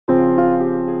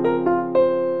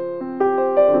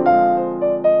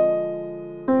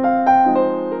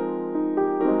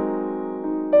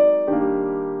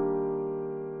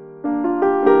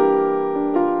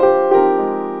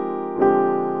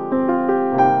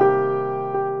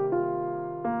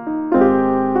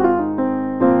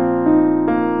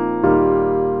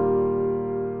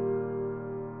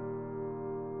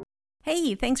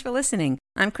Hey, thanks for listening.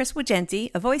 I'm Chris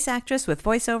Wagenti, a voice actress with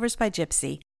Voiceovers by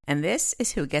Gypsy, and this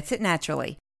is Who Gets It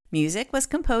Naturally. Music was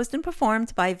composed and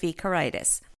performed by V.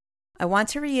 Caritis. I want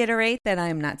to reiterate that I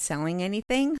am not selling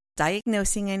anything,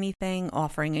 diagnosing anything,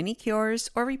 offering any cures,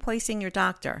 or replacing your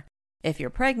doctor. If you're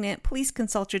pregnant, please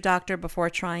consult your doctor before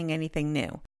trying anything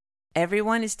new.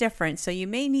 Everyone is different, so you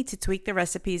may need to tweak the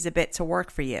recipes a bit to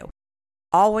work for you.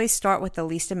 Always start with the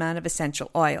least amount of essential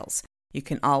oils. You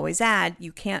can always add,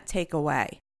 you can't take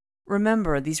away.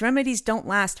 Remember, these remedies don't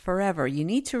last forever. You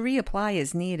need to reapply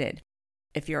as needed.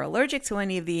 If you're allergic to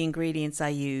any of the ingredients I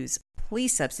use,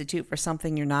 please substitute for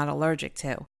something you're not allergic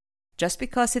to. Just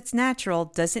because it's natural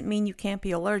doesn't mean you can't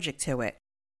be allergic to it.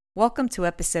 Welcome to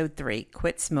episode 3,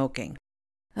 Quit Smoking.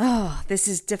 Oh, this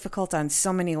is difficult on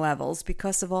so many levels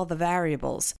because of all the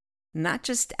variables. Not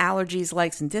just allergies,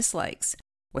 likes, and dislikes.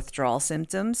 Withdrawal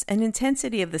symptoms and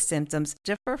intensity of the symptoms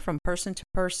differ from person to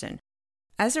person.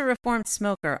 As a reformed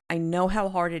smoker, I know how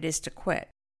hard it is to quit.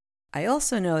 I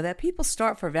also know that people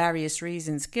start for various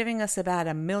reasons, giving us about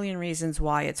 1 million reasons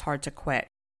why it's hard to quit.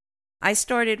 I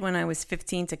started when I was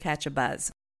 15 to catch a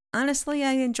buzz. Honestly,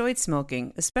 I enjoyed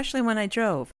smoking, especially when I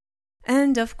drove.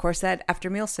 And of course, that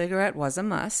after-meal cigarette was a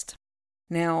must.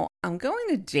 Now, I'm going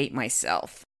to date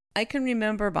myself. I can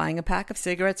remember buying a pack of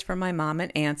cigarettes for my mom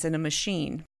and aunts in a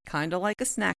machine, kind of like a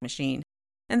snack machine,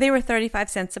 and they were 35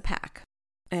 cents a pack.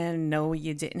 And no,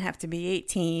 you didn't have to be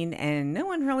 18, and no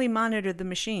one really monitored the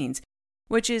machines,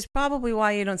 which is probably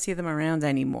why you don't see them around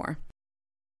anymore.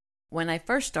 When I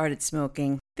first started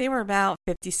smoking, they were about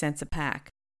 50 cents a pack.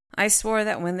 I swore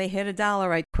that when they hit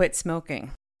 $1, I'd quit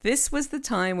smoking. This was the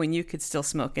time when you could still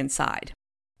smoke inside.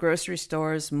 Grocery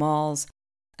stores, malls.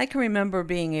 I can remember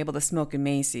being able to smoke in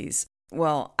Macy's.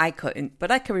 Well, I couldn't, but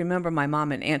I can remember my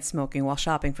mom and aunt smoking while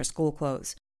shopping for school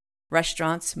clothes.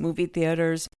 Restaurants, movie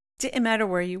theaters, didn't matter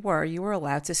where you were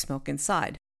allowed to smoke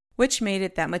inside, which made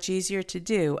it that much easier to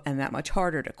do and that much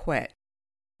harder to quit.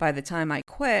 By the time I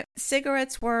quit,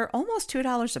 cigarettes were almost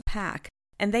 $2 a pack,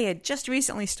 and they had just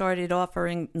recently started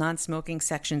offering non-smoking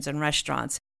sections in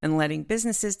restaurants and letting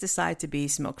businesses decide to be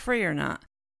smoke-free or not.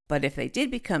 But if they did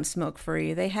become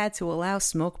smoke-free, they had to allow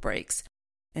smoke breaks.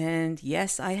 And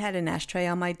yes, I had an ashtray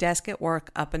on my desk at work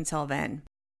up until then.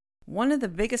 One of the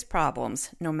biggest problems,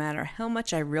 no matter how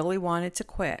much I really wanted to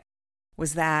quit,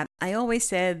 was that I always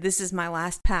said, this is my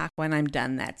last pack. When I'm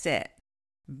done, that's it.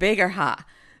 Bigger ha!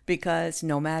 Because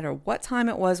no matter what time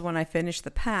it was when I finished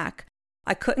the pack,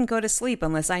 I couldn't go to sleep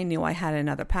unless I knew I had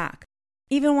another pack.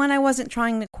 Even when I wasn't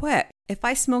trying to quit, if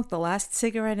I smoked the last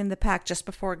cigarette in the pack just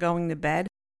before going to bed,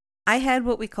 I had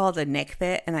what we called a neck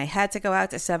fit, and I had to go out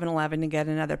to 7-Eleven to get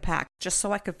another pack just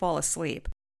so I could fall asleep.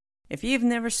 If you've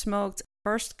never smoked,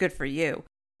 first, good for you.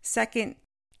 Second,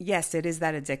 yes, it is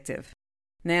that addictive.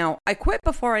 Now, I quit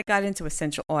before I got into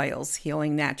essential oils,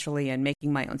 healing naturally, and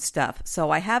making my own stuff, so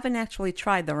I haven't actually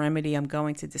tried the remedy I'm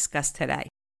going to discuss today.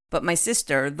 But my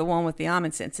sister, the one with the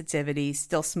almond sensitivity,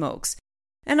 still smokes,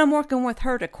 and I'm working with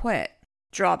her to quit.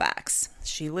 Drawbacks.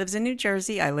 She lives in New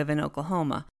Jersey, I live in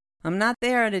Oklahoma. I'm not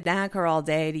there to nag her all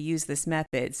day to use this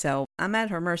method, so I'm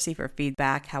at her mercy for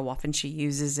feedback, how often she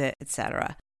uses it,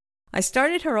 etc. I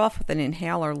started her off with an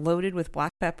inhaler loaded with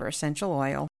black pepper essential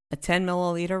oil, a 10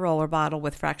 milliliter roller bottle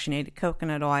with fractionated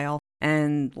coconut oil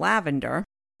and lavender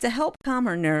to help calm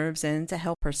her nerves and to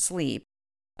help her sleep,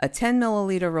 a 10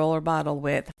 milliliter roller bottle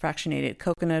with fractionated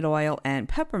coconut oil and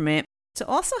peppermint to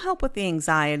also help with the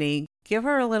anxiety, give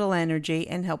her a little energy,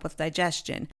 and help with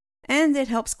digestion. And it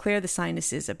helps clear the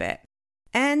sinuses a bit.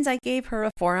 And I gave her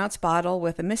a 4-ounce bottle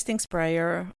with a misting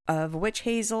sprayer of witch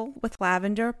hazel with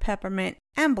lavender, peppermint,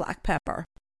 and black pepper.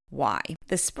 Why?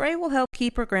 The spray will help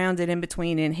keep her grounded in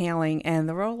between inhaling, and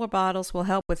the roller bottles will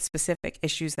help with specific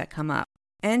issues that come up.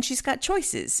 And she's got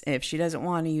choices. If she doesn't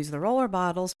want to use the roller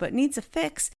bottles but needs a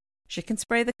fix, she can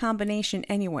spray the combination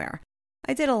anywhere.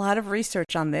 I did a lot of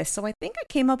research on this, so I think I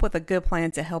came up with a good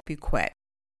plan to help you quit.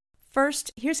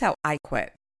 First, here's how I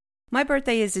quit. My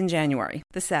birthday is in January,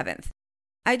 the 7th.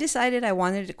 I decided I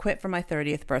wanted to quit for my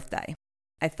 30th birthday.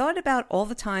 I thought about all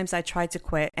the times I tried to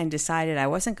quit and decided I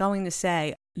wasn't going to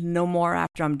say, no more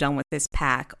after I'm done with this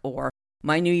pack, or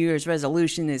my New Year's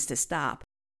resolution is to stop.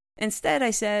 Instead,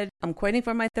 I said, I'm quitting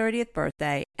for my 30th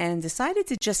birthday, and decided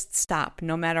to just stop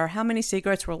no matter how many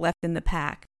cigarettes were left in the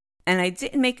pack. And I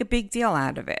didn't make a big deal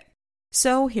out of it.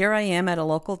 So here I am at a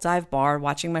local dive bar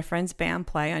watching my friend's band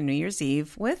play on New Year's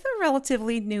Eve with a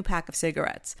relatively new pack of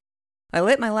cigarettes. I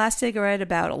lit my last cigarette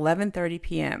about 11:30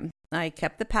 p.m. I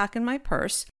kept the pack in my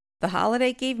purse. The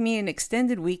holiday gave me an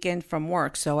extended weekend from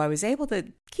work, so I was able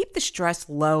to keep the stress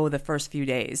low the first few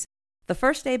days. The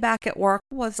first day back at work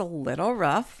was a little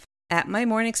rough. At my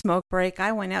morning smoke break,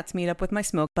 I went out to meet up with my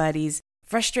smoke buddies.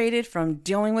 Frustrated from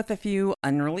dealing with a few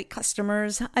unruly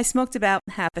customers, I smoked about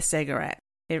half a cigarette.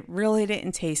 It really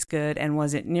didn't taste good and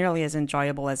wasn't nearly as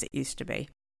enjoyable as it used to be.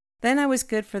 Then I was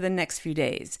good for the next few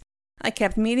days. I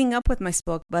kept meeting up with my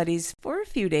smoke buddies for a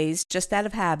few days just out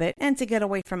of habit and to get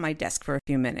away from my desk for a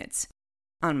few minutes.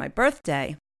 On my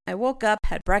birthday, I woke up,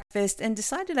 had breakfast, and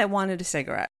decided I wanted a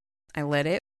cigarette. I lit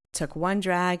it, took one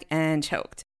drag, and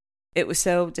choked. It was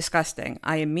so disgusting,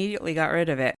 I immediately got rid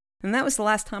of it, and that was the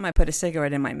last time I put a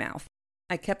cigarette in my mouth.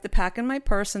 I kept the pack in my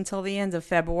purse until the end of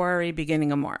February,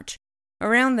 beginning of March.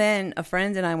 Around then, a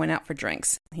friend and I went out for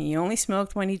drinks. He only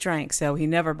smoked when he drank, so he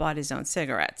never bought his own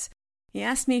cigarettes. He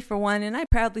asked me for one, and I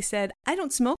proudly said, "I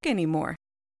don't smoke anymore."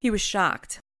 He was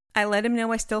shocked. I let him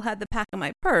know I still had the pack in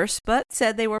my purse, but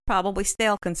said they were probably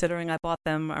stale considering I bought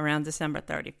them around December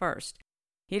 31st.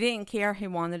 He didn't care, he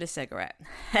wanted a cigarette.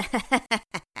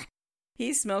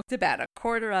 He smoked about a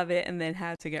quarter of it and then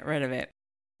had to get rid of it.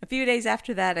 A few days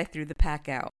after that, I threw the pack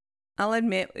out. I'll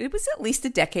admit, it was at least a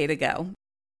decade ago.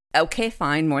 Okay,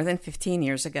 fine, more than 15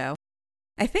 years ago.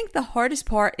 I think the hardest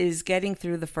part is getting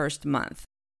through the first month.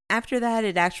 After that,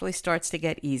 it actually starts to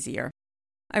get easier.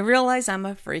 I realize I'm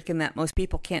a freak and that most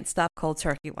people can't stop cold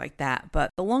turkey like that,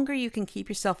 but the longer you can keep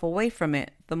yourself away from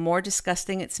it, the more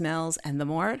disgusting it smells and the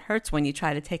more it hurts when you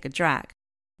try to take a drag.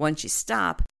 Once you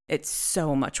stop, it's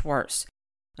so much worse.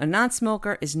 A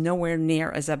non-smoker is nowhere near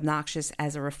as obnoxious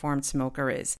as a reformed smoker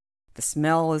is. The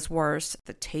smell is worse,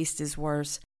 the taste is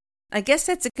worse. I guess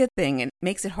that's a good thing, and it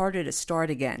makes it harder to start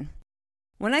again.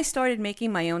 When I started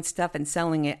making my own stuff and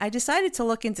selling it, I decided to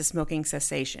look into smoking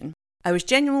cessation. I was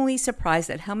genuinely surprised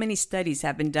at how many studies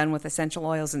have been done with essential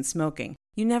oils and smoking.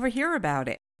 You never hear about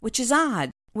it, which is odd.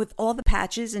 With all the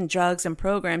patches and drugs and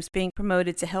programs being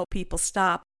promoted to help people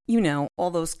stop,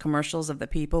 all those commercials of the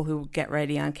people who get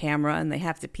ready on camera and they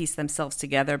have to piece themselves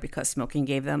together because smoking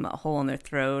gave them a hole in their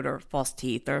throat or false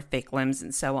teeth or fake limbs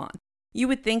and so on. You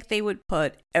would think they would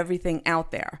put everything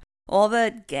out there. All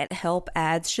the get help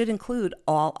ads should include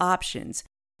all options.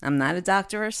 I'm not a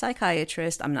doctor or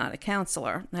psychiatrist. I'm not a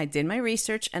counselor. I did my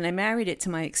research and I married it to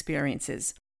my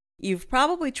experiences. You've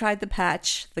probably tried the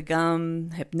patch, the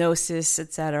gum, hypnosis,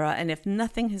 etc. And if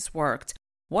nothing has worked,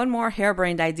 one more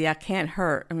harebrained idea can't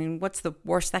hurt. What's the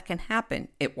worst that can happen?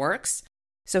 It works?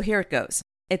 So here it goes.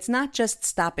 It's not just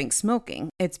stopping smoking.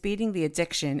 It's beating the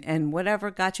addiction and whatever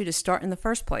got you to start in the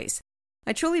first place.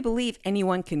 I truly believe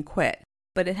anyone can quit,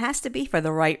 but it has to be for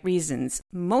the right reasons,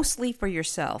 mostly for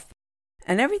yourself.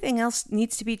 And everything else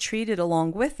needs to be treated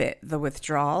along with it, the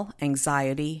withdrawal,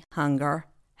 anxiety, hunger,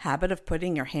 habit of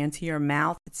putting your hand to your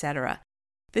mouth, etc.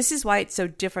 This is why it's so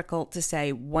difficult to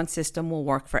say one system will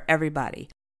work for everybody.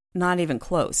 Not even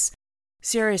close.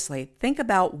 Seriously, think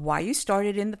about why you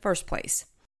started in the first place.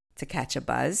 To catch a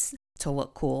buzz, to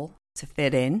look cool, to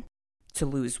fit in, to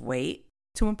lose weight,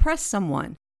 to impress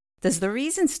someone. Does the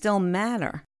reason still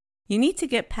matter? You need to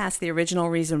get past the original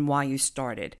reason why you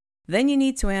started. Then you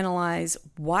need to analyze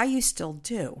why you still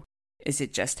do. Is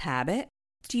it just habit?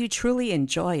 Do you truly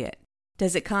enjoy it?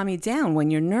 Does it calm you down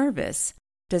when you're nervous?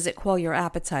 Does it quell your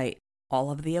appetite? All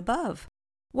of the above.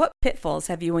 What pitfalls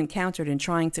have you encountered in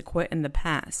trying to quit in the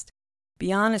past?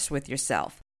 Be honest with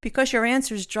yourself, because your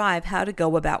answers drive how to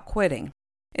go about quitting.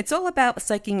 It's all about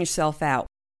psyching yourself out.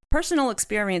 Personal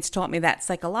experience taught me that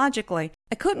psychologically,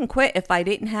 I couldn't quit if I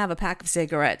didn't have a pack of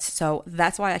cigarettes, so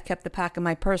that's why I kept the pack in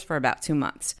my purse for about 2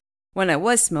 months. When I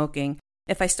was smoking,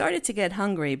 if I started to get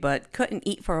hungry but couldn't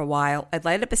eat for a while, I'd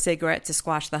light up a cigarette to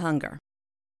squash the hunger.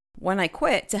 When I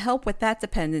quit, to help with that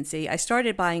dependency, I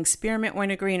started buying spearmint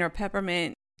wintergreen or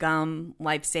peppermint, gum,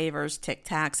 Lifesavers, Tic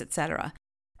Tacs, etc.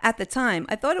 At the time,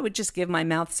 I thought it would just give my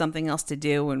mouth something else to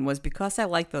do and was because I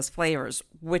liked those flavors,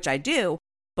 which I do,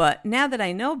 but now that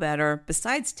I know better,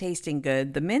 besides tasting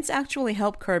good, the mints actually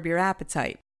help curb your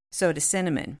appetite. So does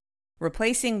cinnamon.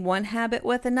 Replacing one habit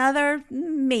with another?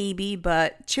 Maybe,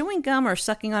 but chewing gum or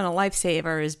sucking on a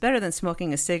Lifesaver is better than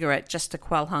smoking a cigarette just to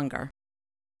quell hunger.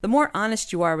 The more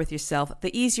honest you are with yourself,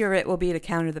 the easier it will be to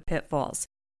counter the pitfalls.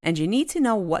 And you need to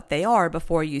know what they are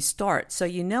before you start so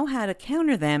you know how to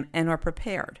counter them and are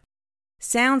prepared.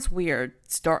 Sounds weird,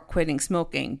 start quitting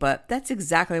smoking, but that's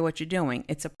exactly what you're doing.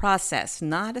 It's a process,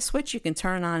 not a switch you can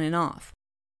turn on and off.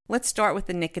 Let's start with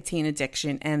the nicotine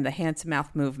addiction and the hand-to-mouth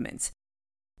movements.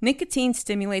 Nicotine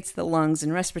stimulates the lungs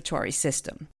and respiratory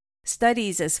system.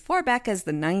 Studies as far back as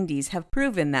the 90s have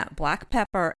proven that black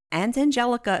pepper and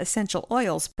angelica essential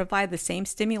oils provide the same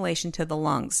stimulation to the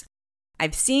lungs.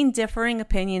 I've seen differing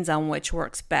opinions on which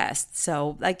works best,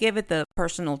 so I give it the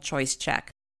personal choice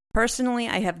check. Personally,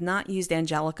 I have not used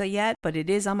angelica yet, but it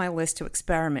is on my list to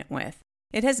experiment with.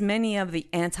 It has many of the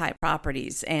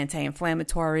anti-properties: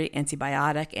 anti-inflammatory,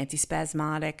 antibiotic,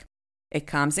 antispasmodic. It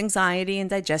calms anxiety and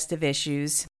digestive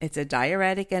issues. It's a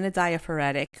diuretic and a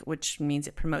diaphoretic, which means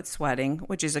it promotes sweating,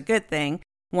 which is a good thing.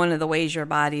 One of the ways your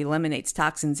body eliminates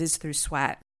toxins is through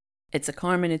sweat. It's a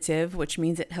carminative, which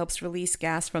means it helps release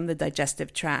gas from the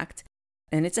digestive tract.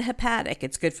 And it's a hepatic.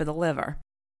 It's good for the liver.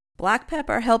 Black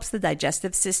pepper helps the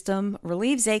digestive system,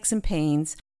 relieves aches and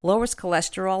pains, lowers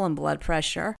cholesterol and blood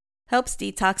pressure, helps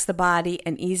detox the body,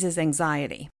 and eases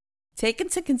anxiety. Take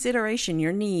into consideration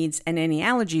your needs and any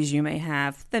allergies you may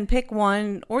have, then pick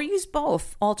one or use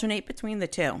both. Alternate between the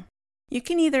two. You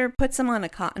can either put some on a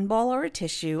cotton ball or a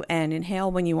tissue and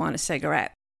inhale when you want a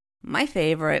cigarette. My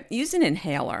favorite, use an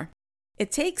inhaler.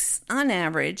 It takes, on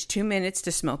average, 2 minutes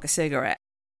to smoke a cigarette.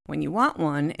 When you want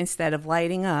one, instead of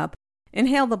lighting up,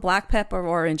 inhale the black pepper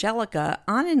or angelica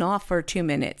on and off for 2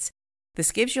 minutes.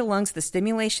 This gives your lungs the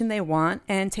stimulation they want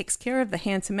and takes care of the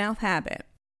hand-to-mouth habit.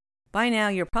 By now,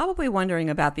 you're probably wondering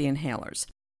about the inhalers.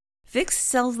 Vicks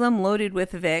sells them loaded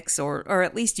with Vicks, or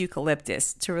at least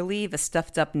eucalyptus, to relieve a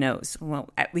stuffed-up nose. Well,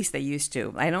 at least they used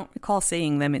to. I don't recall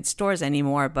seeing them in stores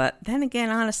anymore, but then again,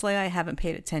 honestly, I haven't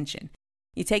paid attention.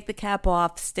 You take the cap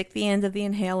off, stick the end of the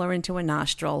inhaler into a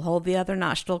nostril, hold the other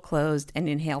nostril closed, and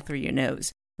inhale through your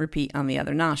nose. Repeat on the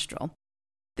other nostril.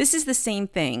 This is the same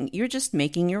thing. You're just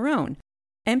making your own.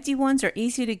 Empty ones are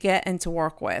easy to get and to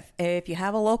work with. If you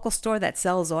have a local store that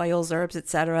sells oils, herbs,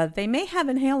 etc., they may have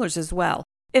inhalers as well.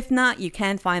 If not, you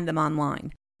can find them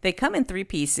online. They come in 3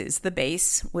 pieces: the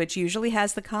base, which usually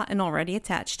has the cotton already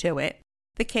attached to it,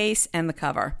 the case, and the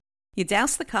cover. You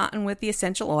douse the cotton with the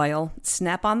essential oil,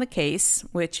 snap on the case,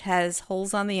 which has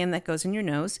holes on the end that goes in your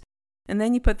nose, and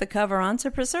then you put the cover on to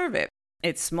preserve it.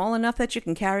 It's small enough that you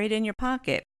can carry it in your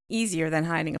pocket, easier than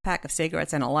hiding a pack of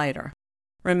cigarettes and a lighter.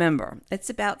 Remember, it's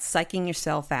about psyching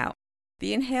yourself out.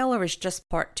 The inhaler is just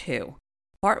part 2.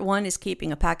 Part 1 is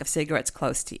keeping a pack of cigarettes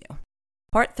close to you.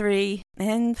 Part 3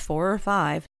 and 4 or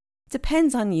 5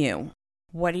 depends on you.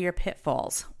 What are your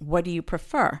pitfalls? What do you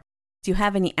prefer? Do you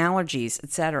have any allergies,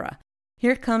 etc.?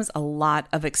 Here comes a lot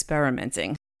of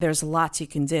experimenting. There's lots you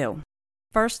can do.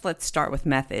 First, let's start with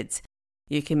methods.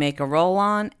 You can make a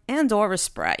roll-on and/or a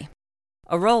spray.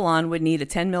 A roll-on would need a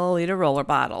 10 milliliter roller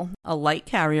bottle, a light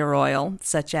carrier oil,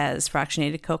 such as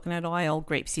fractionated coconut oil,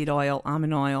 grapeseed oil,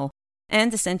 almond oil,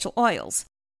 and essential oils.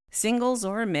 Singles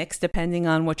or a mix, depending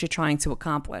on what you're trying to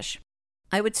accomplish.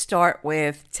 I would start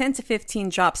with 10 to 15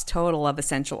 drops total of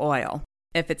essential oil.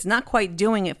 If it's not quite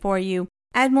doing it for you,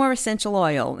 add more essential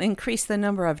oil. Increase the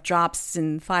number of drops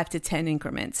in 5 to 10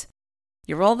 increments.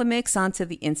 You roll the mix onto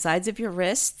the insides of your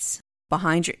wrists,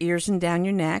 behind your ears and down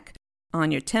your neck,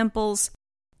 on your temples.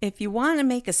 If you want to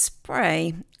make a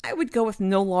spray, I would go with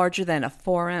no larger than a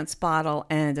 4-ounce bottle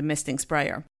and a misting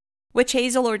sprayer. Witch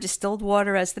hazel or distilled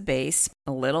water as the base,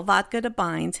 a little vodka to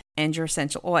bind, and your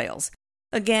essential oils.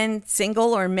 Again,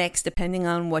 single or mixed depending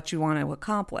on what you want to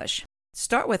accomplish.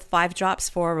 Start with 5 drops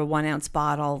for a 1-ounce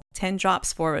bottle, 10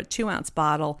 drops for a 2-ounce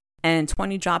bottle, and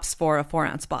 20 drops for a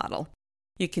 4-ounce bottle.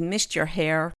 You can mist your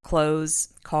hair, clothes,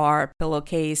 car,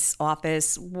 pillowcase,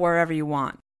 office, wherever you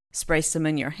want. Spray some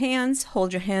in your hands,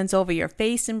 hold your hands over your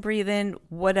face and breathe in.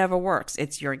 Whatever works,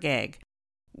 it's your gig.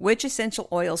 Which essential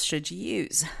oils should you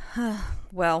use?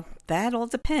 Well, that all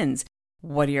depends.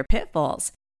 What are your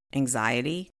pitfalls?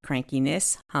 Anxiety,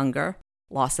 crankiness, hunger,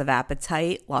 loss of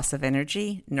appetite, loss of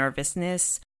energy,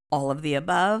 nervousness, all of the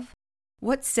above?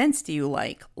 What scents do you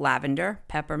like? Lavender,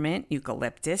 peppermint,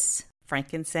 eucalyptus,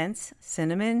 frankincense,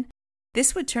 cinnamon?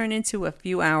 This would turn into a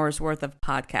few hours worth of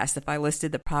podcast if I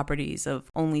listed the properties of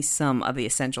only some of the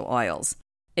essential oils.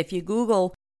 If you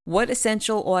Google what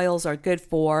essential oils are good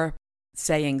for,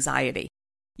 say, anxiety,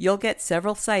 you'll get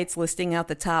several sites listing out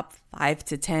the top 5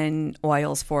 to 10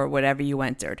 oils for whatever you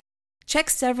entered. Check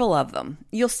several of them.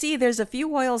 You'll see there's a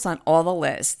few oils on all the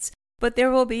lists, but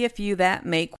there will be a few that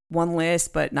make one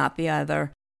list but not the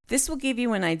other. This will give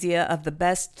you an idea of the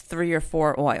best 3 or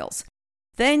 4 oils.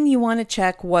 Then you want to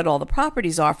check what all the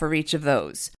properties are for each of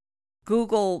those.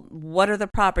 Google, what are the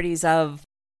properties of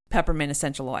peppermint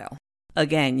essential oil?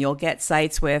 Again, you'll get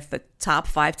sites with the top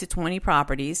 5 to 20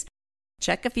 properties.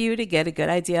 Check a few to get a good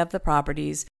idea of the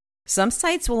properties. Some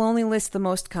sites will only list the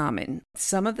most common.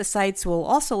 Some of the sites will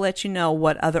also let you know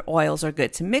what other oils are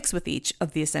good to mix with each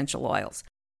of the essential oils.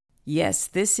 Yes,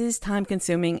 this is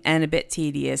time-consuming and a bit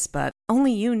tedious, but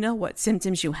only you know what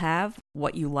symptoms you have,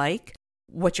 what you like,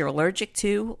 what you're allergic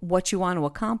to, what you want to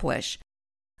accomplish.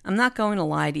 I'm not going to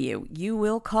lie to you. You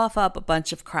will cough up a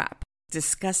bunch of crap.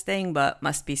 Disgusting, but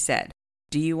must be said.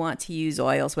 Do you want to use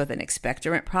oils with an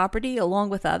expectorant property along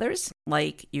with others,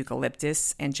 like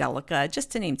eucalyptus, angelica,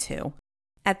 just to name 2?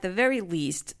 At the very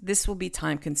least, this will be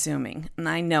time-consuming, and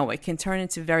I know it can turn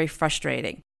into very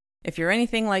frustrating. If you're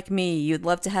anything like me, you'd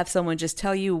love to have someone just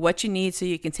tell you what you need so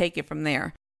you can take it from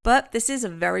there. But this is a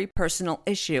very personal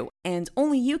issue, and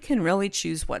only you can really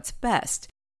choose what's best.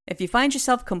 If you find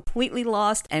yourself completely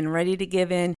lost and ready to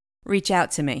give in, reach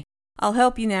out to me. I'll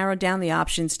help you narrow down the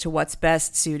options to what's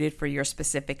best suited for your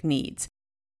specific needs.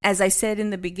 As I said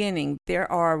in the beginning,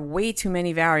 there are way too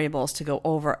many variables to go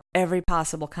over every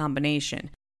possible combination.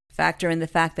 Factor in the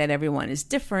fact that everyone is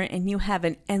different and you have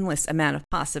an endless amount of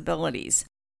possibilities.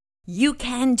 You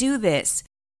can do this.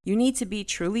 You need to be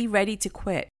truly ready to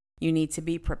quit. You need to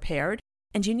be prepared,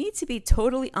 and you need to be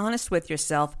totally honest with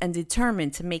yourself and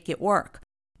determined to make it work.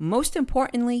 Most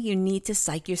importantly, you need to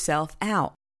psych yourself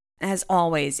out. As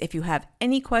always, if you have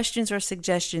any questions or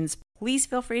suggestions, please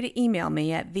feel free to email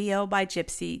me at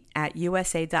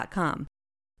vobygypsy@usa.com.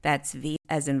 That's V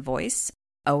as in voice,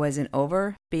 O as in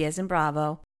over, B as in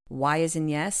Bravo, Y as in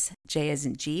yes, J as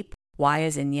in Jeep, Y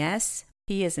as in yes,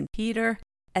 P as in Peter,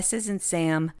 S as in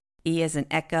Sam, E as in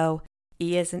Echo,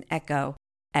 E as in Echo,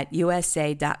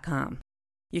 @usa.com.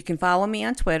 You can follow me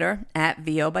on Twitter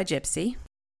 @VObyGypsy,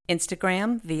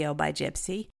 Instagram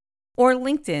VObyGypsy, or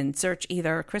LinkedIn, search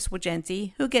either Chris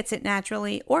Wugenti, Who Gets It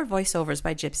Naturally, or Voiceovers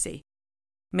by Gypsy.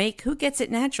 Make Who Gets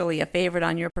It Naturally a favorite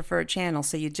on your preferred channel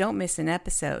so you don't miss an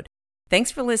episode.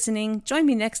 Thanks for listening. Join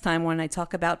me next time when I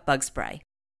talk about bug spray.